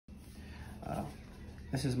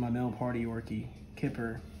This is my male Parti Yorkie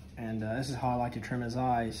kipper, and this is how I like to trim his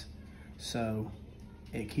eyes, so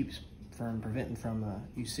it keeps from preventing from,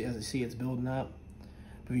 you see, as you see, it's building up.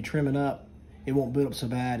 But if you trim it up, it won't build up so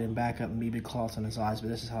bad and back up and be big clots on his eyes, but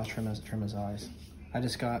this is how I trim his eyes. I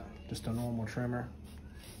just got just a normal trimmer,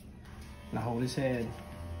 and I hold his head.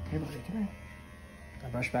 Here, buddy, come here. I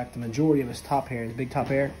brush back the majority of his top hair, his big top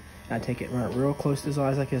hair, and I take it and run it real close to his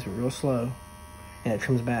eyes like this, but real slow, and it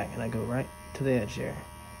trims back, and I go right to the edge there.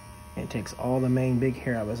 And it takes all the main big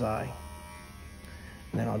hair out of his eye.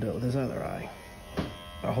 And then I'll do it with his other eye.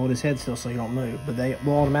 I'll hold his head still so he don't move, but they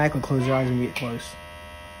will automatically close their eyes when you get close.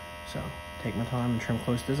 So, take my time and trim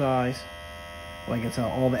close to his eyes. Like it's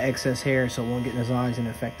all the excess hair so it won't get in his eyes and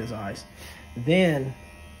affect his eyes. Then,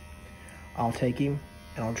 I'll take him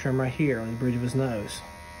and I'll trim right here on the bridge of his nose.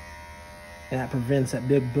 And that prevents that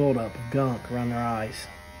big buildup of gunk around their eyes.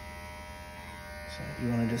 So you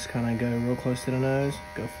want to just kind of go real close to the nose,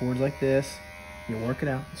 go forwards like this, and you work it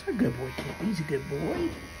out. He's a good boy, kid. He's a good boy.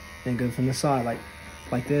 Then go from the side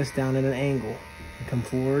like this, down at an angle. And come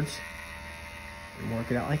forwards, and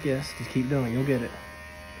work it out like this. Just keep doing it, you'll get it.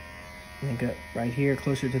 And then go right here,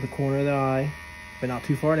 closer to the corner of the eye, but not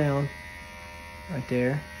too far down. Right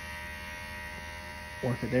there.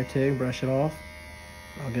 Work it there too, brush it off.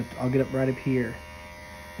 I'll get up right up here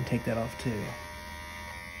and take that off too.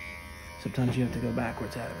 Sometimes you have to go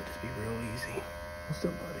backwards out of it. Just be real easy. What's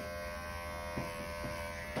up,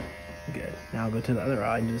 buddy? Good. Now I'll go to the other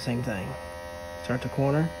eye and do the same thing. Start the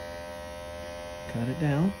corner, cut it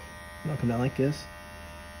down, and I'll come down like this.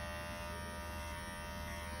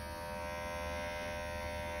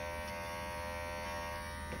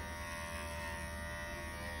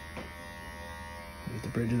 Use the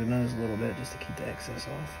bridge of the nose a little bit just to keep the excess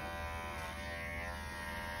off.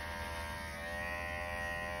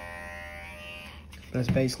 That's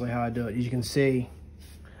basically how I do it. As you can see,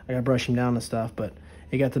 I gotta brush him down and stuff, but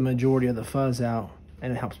it got the majority of the fuzz out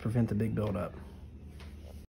and it helps prevent the big buildup.